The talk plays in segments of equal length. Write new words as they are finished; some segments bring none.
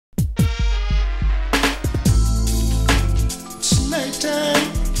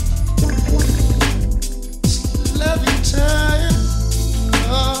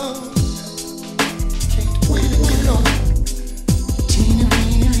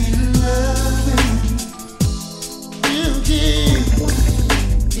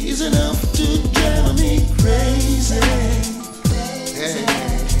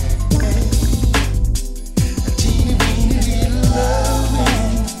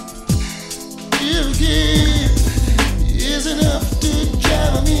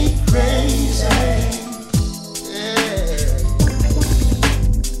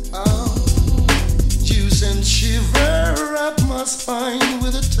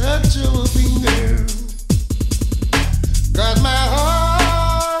touch of a finger. Got my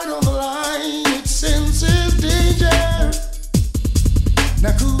heart on the line, it senses danger.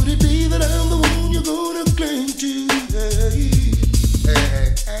 Now could it be that I'm the one you're gonna cling to? Hey,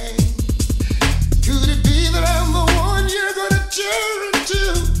 hey. Could it be that I'm the one you're gonna turn to?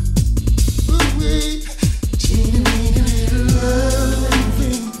 Ooh, wait. Teeny weeny little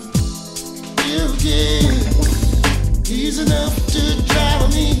loving you give is enough to drive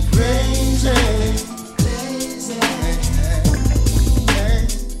me crazy. Crazy. Hey.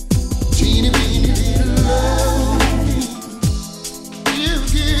 Teeny weeny little loving you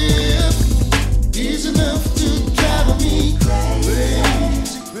give is enough to drive me crazy.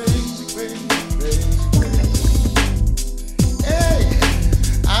 Crazy, crazy, crazy, crazy. Hey,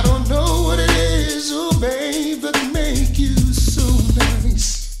 I don't know what it is, oh babe, that make you so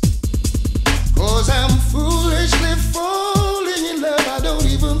nice. 'Cause I'm foolishly falling in love, I don't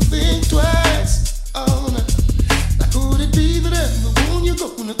even think twice. Oh, no. Now could it be that I'm the one you're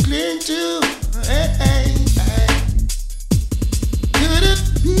gonna cling to? Hey, hey, hey. Could it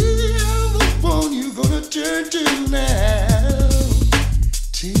be I'm the one you're gonna turn to now?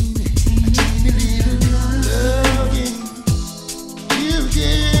 Teeny, teeny little loving you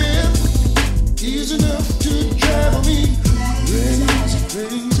give is enough to drive me crazy,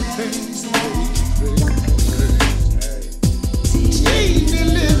 crazy, crazy, crazy, crazy. Teeny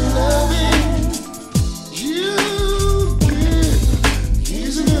little loving you give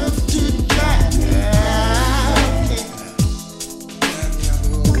is enough to drive me.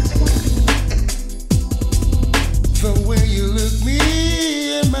 The way you look me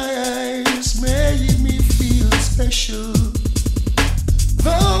in my eyes made me feel special.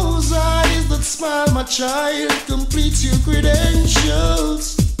 Those eyes that smile, my child, completes your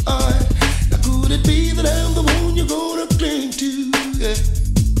credentials. Now could it be that I'm the one you're gonna cling to? Yeah.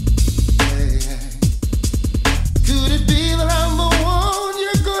 Hey, hey. Could it be that I'm the one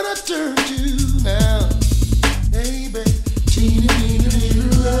you're gonna turn to now? Hey, babe, teeny weeny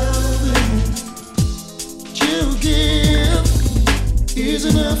little loving you give is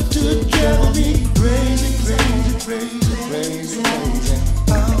enough to drive me crazy, crazy, crazy, crazy, crazy.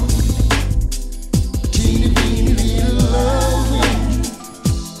 Oh, teeny weeny little loving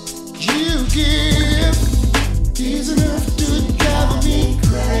you give is enough to drive me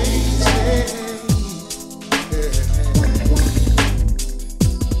crazy.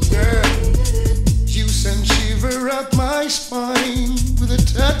 Girl, you send shiver up my spine with a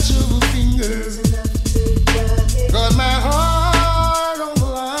touch of a finger. Got my heart on the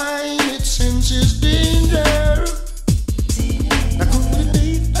line, it senses danger. Now could it be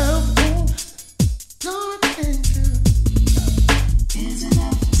I'm gonna enter? Is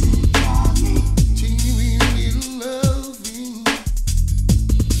enough to drive me. Teeny weeny little loving.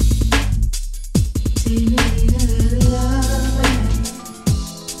 Teeny